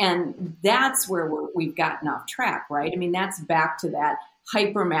 And that's where we've gotten off track, right? I mean, that's back to that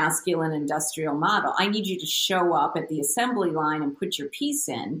hyper-masculine industrial model. I need you to show up at the assembly line and put your piece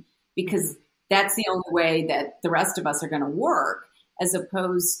in, because that's the only way that the rest of us are going to work, as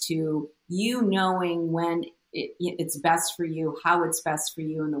opposed to you knowing when it's best for you, how it's best for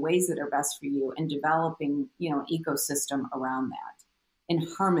you, and the ways that are best for you, and developing, an ecosystem around that in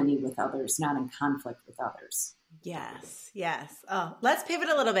harmony with others, not in conflict with others. Yes. Oh, let's pivot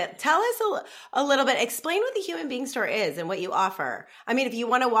a little bit. Tell us a little bit, explain what the Human Being Store is and what you offer. I mean, if you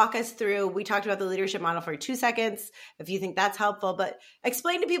want to walk us through, we talked about the leadership model for 2 seconds, if you think that's helpful, but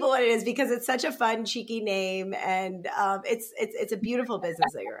explain to people what it is, because it's such a fun, cheeky name, and it's a beautiful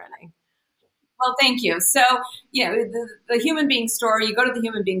business that you're running. Well, thank you. So, the Human Being Store, you go to the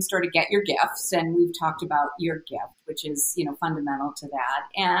Human Being Store to get your gifts, and we've talked about your gift, which is, fundamental to that.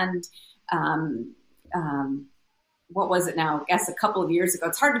 And, what was it now? I guess a couple of years ago.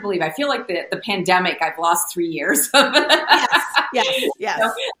 It's hard to believe. I feel like the pandemic, I've lost 3 years. Yes.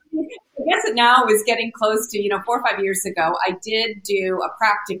 So, I guess it now is getting close to, 4 or 5 years ago, I did do a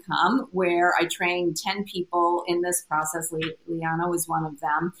practicum where I trained 10 people in this process. Liana was one of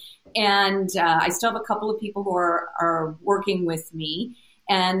them. And I still have a couple of people who are working with me.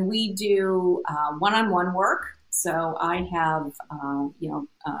 And we do one-on-one work. So I have,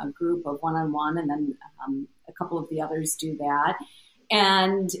 a group of one-on-one, and then a couple of the others do that.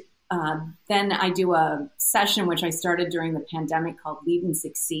 And then I do a session, which I started during the pandemic, called Lead and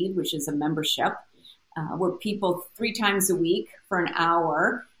Succeed, which is a membership where people 3 times a week for an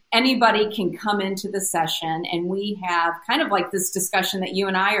hour, anybody can come into the session, and we have kind of like this discussion that you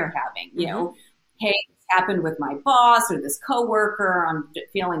and I are having, hey, this happened with my boss or this coworker, I'm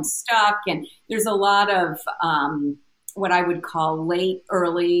feeling stuck. And there's a lot of what I would call late,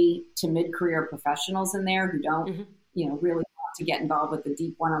 early to mid-career professionals in there who don't, really want to get involved with the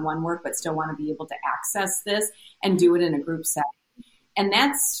deep one-on-one work, but still want to be able to access this and do it in a group setting. And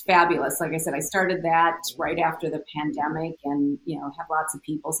that's fabulous. Like I said, I started that right after the pandemic, and, have lots of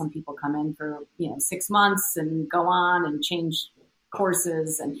people. Some people come in for, 6 months and go on and change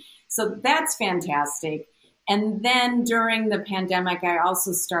courses. And so that's fantastic. And then during the pandemic, I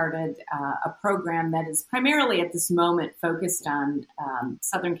also started a program that is primarily at this moment focused on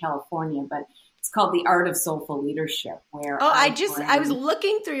Southern California, but it's called The Art of Soulful Leadership. Where I was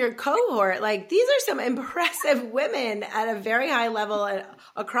looking through your cohort. Like, these are some impressive women at a very high level and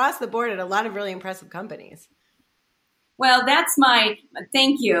across the board at a lot of really impressive companies. Well, that's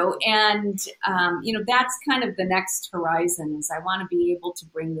thank you. And, that's kind of the next horizon, is I want to be able to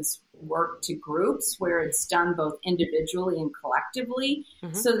bring this work to groups where it's done both individually and collectively,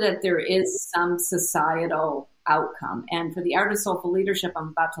 so that there is some societal outcome. And for the Art of Soulful Leadership, I'm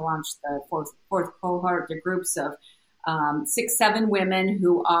about to launch the fourth cohort. They're groups of 6, 7 women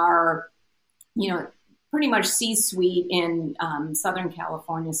who are, pretty much C-suite in Southern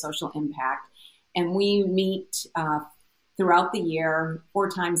California social impact. And we meet throughout the year, 4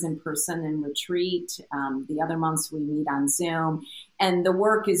 times in person and retreat. The other months we meet on Zoom. And the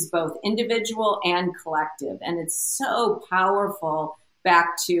work is both individual and collective. And it's so powerful,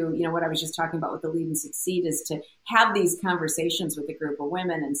 back to, what I was just talking about with the Lead and Succeed, is to have these conversations with a group of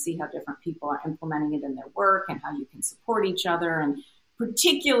women and see how different people are implementing it in their work and how you can support each other. And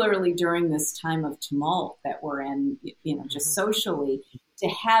particularly during this time of tumult that we're in, just socially, to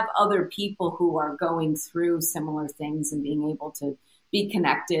have other people who are going through similar things and being able to be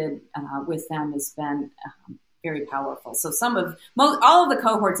connected with them has been very powerful. So all of the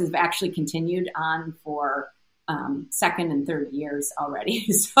cohorts have actually continued on for second and third years already.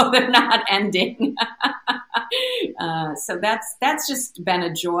 So they're not ending. So that's just been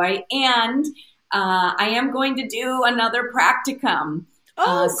a joy. And I am going to do another practicum.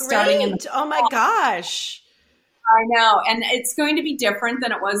 Starting in oh my gosh. I know. And it's going to be different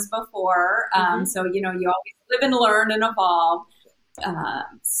than it was before. So, you always live and learn and evolve.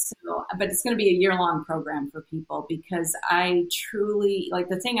 But it's going to be a year-long program for people, because I truly, like,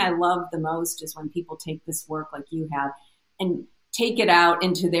 the thing I love the most is when people take this work like you have and take it out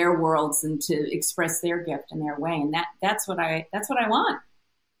into their worlds and to express their gift in their way. And that's what I want.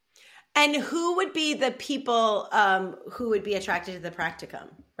 And who would be the people who would be attracted to the practicum,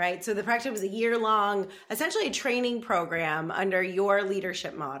 right? So the practicum is a year-long, essentially a training program under your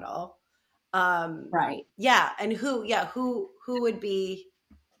leadership model. Right. Yeah. And who would be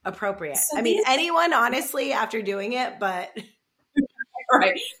appropriate? So I mean, anyone, honestly, after doing it, but.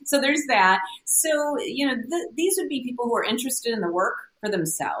 Right. So there's that. So, these would be people who are interested in the work for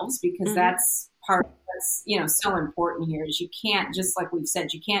themselves, because that's part of what's, so important here is you can't, just like we've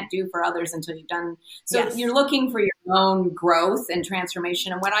said, you can't do for others until you've done. So You're looking for your own growth and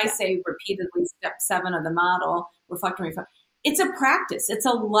transformation. And what I say repeatedly, step 7 of the model, reflect and reflect. It's a practice. It's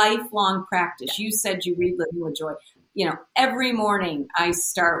a lifelong practice. You said you read, live, and enjoy. Every morning I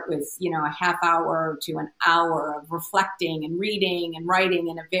start with, a half hour to an hour of reflecting and reading and writing,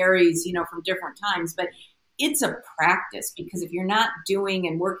 and it varies, from different times. But it's a practice, because if you're not doing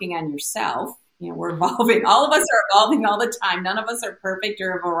and working on yourself, we're evolving. All of us are evolving all the time. None of us are perfect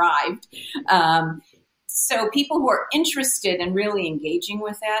or have arrived. So people who are interested in really engaging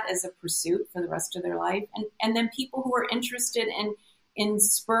with that as a pursuit for the rest of their life, and then people who are interested in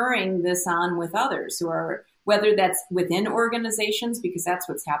spurring this on with others who are, whether that's within organizations, because that's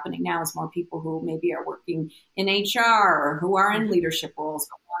what's happening now, is more people who maybe are working in HR or who are in leadership roles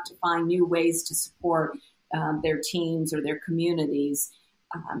but want to find new ways to support their teams or their communities.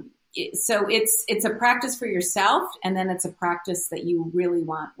 So it's a practice for yourself, and then it's a practice that you really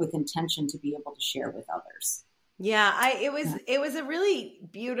want with intention to be able to share with others. Yeah, it was a really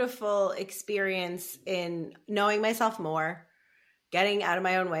beautiful experience in knowing myself more, getting out of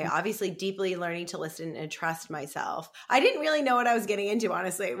my own way, obviously deeply learning to listen and trust myself. I didn't really know what I was getting into,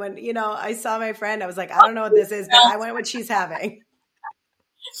 honestly. When, I saw my friend, I was like, I don't know what this is, but I went what she's having.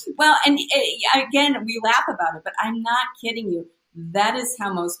 Well, and again, we laugh about it, but I'm not kidding you. That is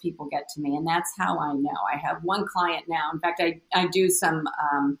how most people get to me. And that's how I know. I have one client now. In fact, I do some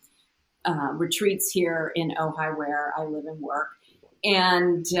retreats here in Ojai, where I live and work.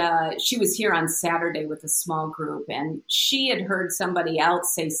 And she was here on Saturday with a small group, and she had heard somebody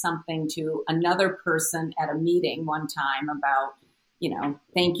else say something to another person at a meeting one time about,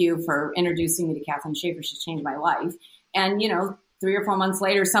 thank you for introducing me to Kathleen Schafer. She's changed my life. And, 3 or 4 months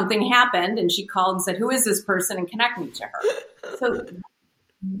later, something happened, and she called and said, who is this person? And connect me to her. So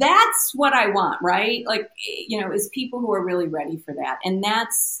that's what I want, right? Like, is people who are really ready for that. And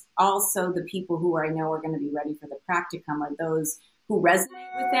that's also the people who I know are going to be ready for the practicum, are those who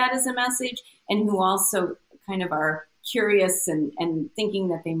resonate with that as a message, and who also kind of are curious and thinking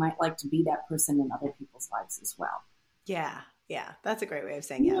that they might like to be that person in other people's lives as well. Yeah, that's a great way of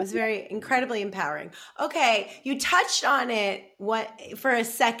saying it. It was very incredibly empowering. Okay, you touched on it for a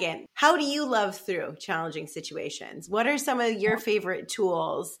second. How do you love through challenging situations? What are some of your favorite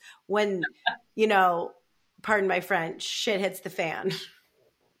tools when, pardon my French, shit hits the fan?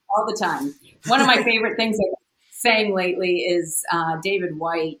 All the time. One of my favorite things I've been saying lately is David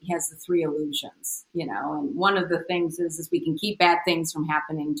White has the 3 illusions, and one of the things is we can keep bad things from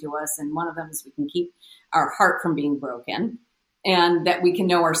happening to us, and one of them is we can keep our heart from being broken, and that we can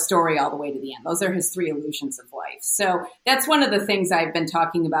know our story all the way to the end. Those are his 3 illusions of life. So that's one of the things I've been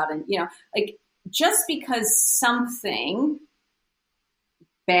talking about. And, like, just because something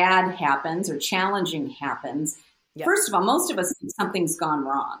bad happens or challenging happens, first of all, most of us think something's gone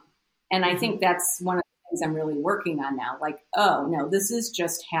wrong. And I think that's one of the things I'm really working on now. Like, oh, no, this has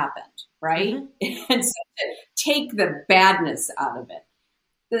just happened, right? And so to take the badness out of it.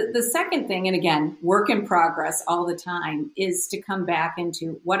 The second thing, and again, work in progress all the time, is to come back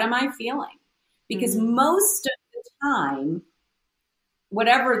into what am I feeling? Because most of the time,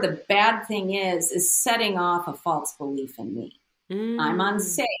 whatever the bad thing is setting off a false belief in me. I'm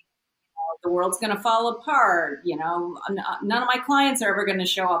unsafe. The world's going to fall apart. None of my clients are ever going to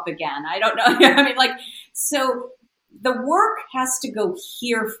show up again. I don't know. So the work has to go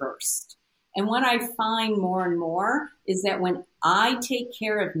here first. And what I find more and more is that when I take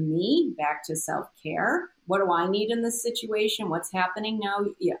care of me, back to self-care, what do I need in this situation? What's happening now?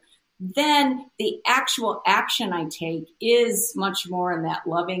 Yeah. Then the actual action I take is much more in that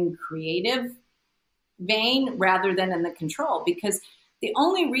loving, creative vein rather than in the control. Because the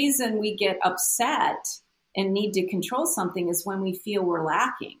only reason we get upset and need to control something is when we feel we're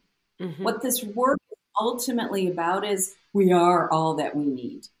lacking. Mm-hmm. What this work is ultimately about is we are all that we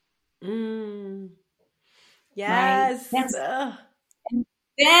need. Yes. Right? And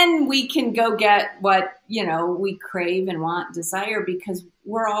then we can go get what, we crave and want, desire, because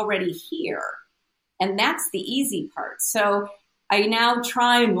we're already here. And that's the easy part. So I now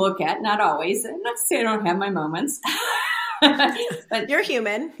try and look at, not always, and not to say I don't have my moments. But you're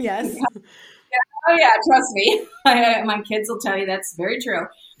human, yes. Oh yeah, trust me. My kids will tell you that's very true.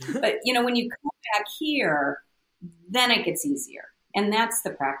 But when you come back here, then it gets easier. And that's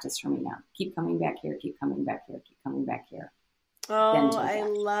the practice for me now. Keep coming back here, keep coming back here, keep coming back here. Oh, I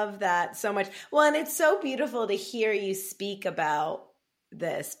love that so much. Well, and it's so beautiful to hear you speak about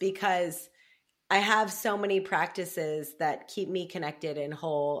this, because I have so many practices that keep me connected and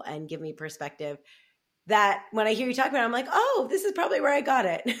whole and give me perspective, that when I hear you talk about it, I'm like, oh, this is probably where I got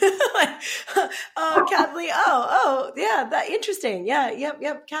it. Oh, Kathleen. Oh, yeah, that interesting. Yeah,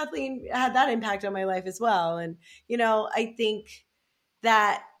 yep. Kathleen had that impact on my life as well. And, I think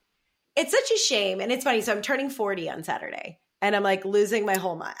that it's such a shame. And it's funny. So I'm turning 40 on Saturday, and I'm like losing my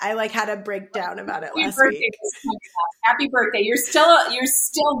whole mind. I had a breakdown about it last week. Happy birthday. You're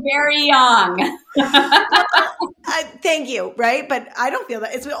still very young. Thank you. Right. But I don't feel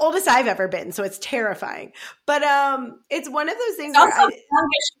that. It's the oldest I've ever been. So it's terrifying. But it's one of those things where youngest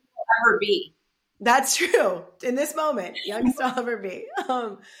you'll ever be. That's true. In this moment, youngest I'll ever be.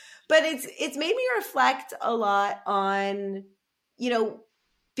 But it's made me reflect a lot on,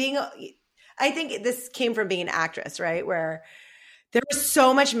 being I think this came from being an actress, right? Where there was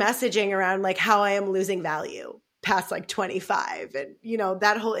so much messaging around like how I am losing value past like 25. And,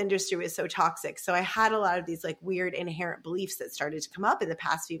 that whole industry was so toxic. So I had a lot of these like weird inherent beliefs that started to come up in the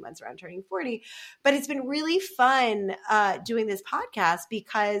past few months around turning 40. But it's been really fun doing this podcast,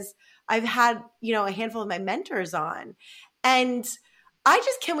 because I've had, a handful of my mentors on. And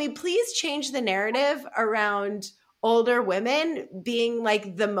can we please change the narrative around older women being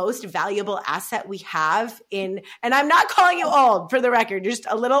like the most valuable asset we have and I'm not calling you old, for the record, you're just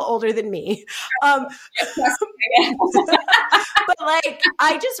a little older than me. But like,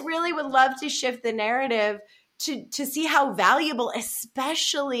 I just really would love to shift the narrative to see how valuable,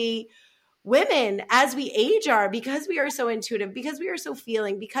 especially women as we age are, because we are so intuitive, because we are so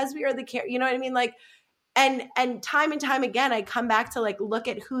feeling, because we are the care, you know what I mean? Like, and time again, I come back to like, look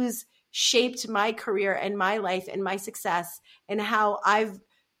at who's shaped my career and my life and my success, and how I've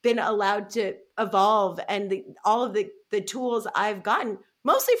been allowed to evolve, and all of the tools I've gotten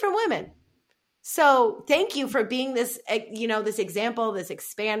mostly from women. So thank you for being this, this example, this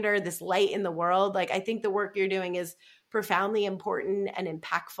expander, this light in the world. Like, I think the work you're doing is profoundly important and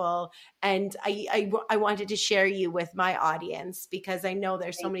impactful. And I wanted to share you with my audience, because I know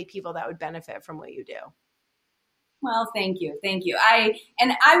there's so many people that would benefit from what you do. Well, thank you. I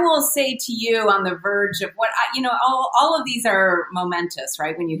will say to you, on the verge of what all of these are momentous,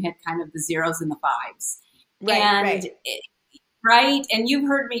 right? When you hit kind of the zeros and the fives, right. And you've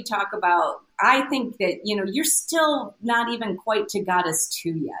heard me talk about, I think that, you're still not even quite to Goddess 2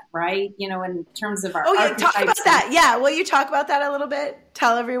 yet, right? In terms of our archetypes. Talk about that. Yeah. Will you talk about that a little bit?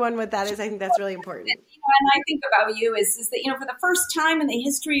 Tell everyone what that is. I think that's really important. And I think about you is that, for the first time in the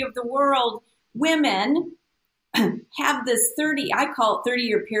history of the world, women have this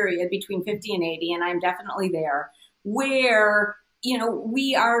 30-year period between 50 and 80, and I'm definitely there, where,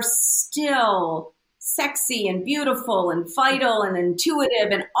 we are still sexy and beautiful and vital and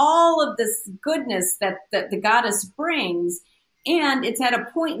intuitive and all of this goodness that the goddess brings. And it's at a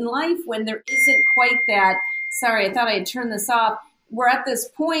point in life when there isn't quite that, sorry, I thought I had turned this off. We're at this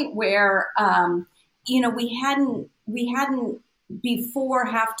point where, we hadn't before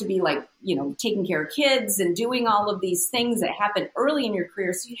have to be like, taking care of kids and doing all of these things that happen early in your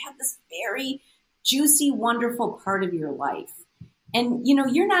career. So you have this very juicy, wonderful part of your life. And,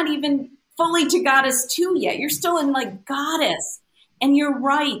 you're not even fully to Goddess 2 yet. You're still in like Goddess. And you're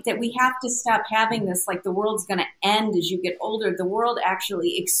right that we have to stop having this, like the world's going to end as you get older. The world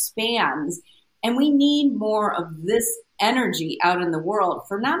actually expands. And we need more of this energy out in the world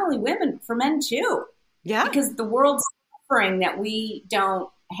for not only women, for men too. Yeah. Because the world's that we don't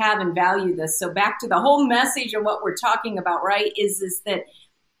have and value this. So back to the whole message of what we're talking about, right, is that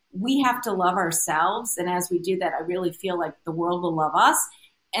we have to love ourselves. And as we do that, I really feel like the world will love us,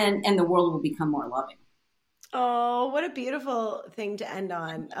 and the world will become more loving. Oh, what a beautiful thing to end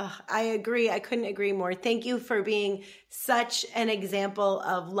on. I agree. I couldn't agree more. Thank you for being such an example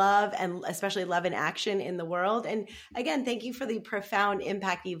of love, and especially love in action in the world. And again, thank you for the profound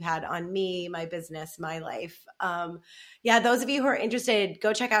impact you've had on me, my business, my life. Yeah, those of you who are interested,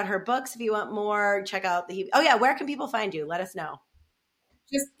 go check out her books if you want more. Check out where can people find you? Let us know.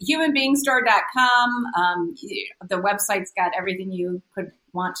 Just humanbeingstore.com. The website's got everything you could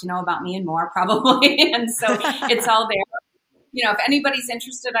want to know about me and more, probably. And so it's all there. If anybody's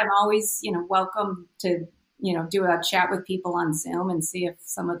interested, I'm always, welcome to, do a chat with people on Zoom and see if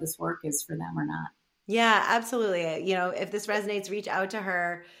some of this work is for them or not. Yeah, absolutely. If this resonates, reach out to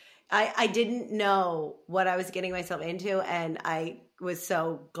her. I didn't know what I was getting myself into, and I was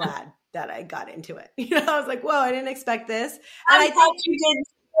so glad that I got into it. I was like, whoa, I didn't expect this. And I thought you did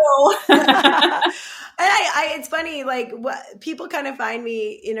too. And it's funny, like people kind of find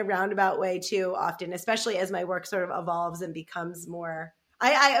me in a roundabout way too often, especially as my work sort of evolves and becomes more,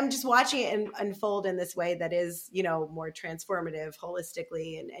 I'm just watching it unfold in this way that is, more transformative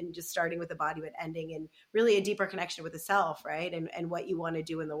holistically, and just starting with the body, but ending in really a deeper connection with the self, right? And what you want to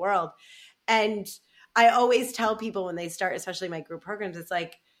do in the world. And I always tell people when they start, especially my group programs, it's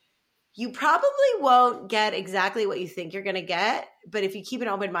like, you probably won't get exactly what you think you're going to get, but if you keep an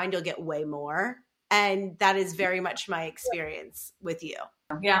open mind, you'll get way more. And that is very much my experience with you.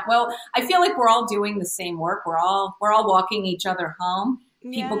 Yeah. Well, I feel like we're all doing the same work. We're all walking each other home.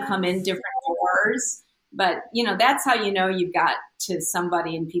 People come in different doors, but that's how you've got to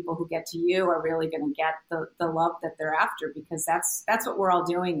somebody, and people who get to you are really going to get the love that they're after, because that's what we're all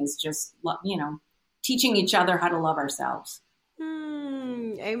doing, is just, teaching each other how to love ourselves.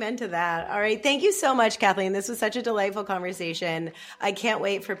 Amen to that. All right. Thank you so much, Kathleen. This was such a delightful conversation. I can't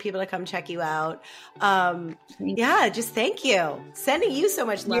wait for people to come check you out. Just thank you. Sending you so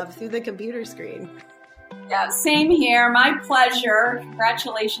much love through the computer screen. Yeah, same here. My pleasure.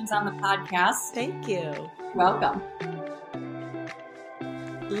 Congratulations on the podcast. Thank you. Welcome.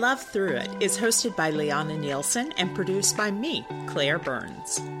 Love Through It is hosted by Liana Nielsen and produced by me, Claire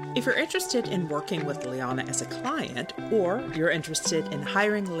Burns. If you're interested in working with Liana as a client, or you're interested in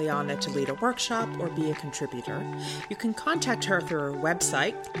hiring Liana to lead a workshop or be a contributor, you can contact her through her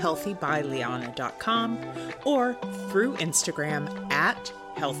website, healthybyliana.com, or through Instagram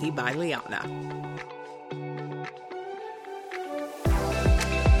 @healthybyliana.